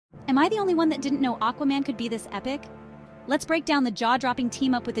Am I the only one that didn't know Aquaman could be this epic? Let's break down the jaw-dropping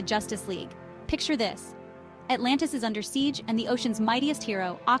team-up with the Justice League. Picture this. Atlantis is under siege, and the ocean's mightiest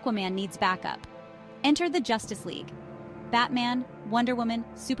hero, Aquaman, needs backup. Enter the Justice League. Batman, Wonder Woman,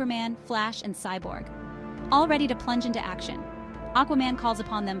 Superman, Flash, and Cyborg. All ready to plunge into action. Aquaman calls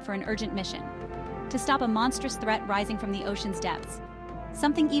upon them for an urgent mission. To stop a monstrous threat rising from the ocean's depths.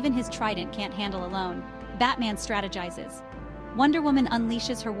 Something even his trident can't handle alone. Batman strategizes. Wonder Woman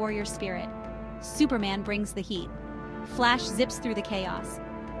unleashes her warrior spirit. Superman brings the heat. Flash zips through the chaos.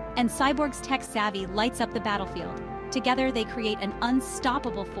 And Cyborg's tech savvy lights up the battlefield. Together they create an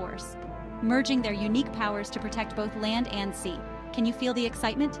unstoppable force, merging their unique powers to protect both land and sea. Can you feel the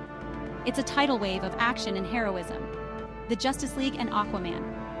excitement? It's a tidal wave of action and heroism. The Justice League and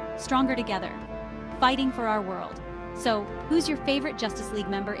Aquaman, stronger together, fighting for our world. So, who's your favorite Justice League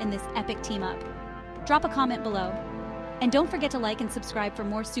member in this epic team-up? Drop a comment below. And don't forget to like and subscribe for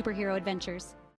more superhero adventures.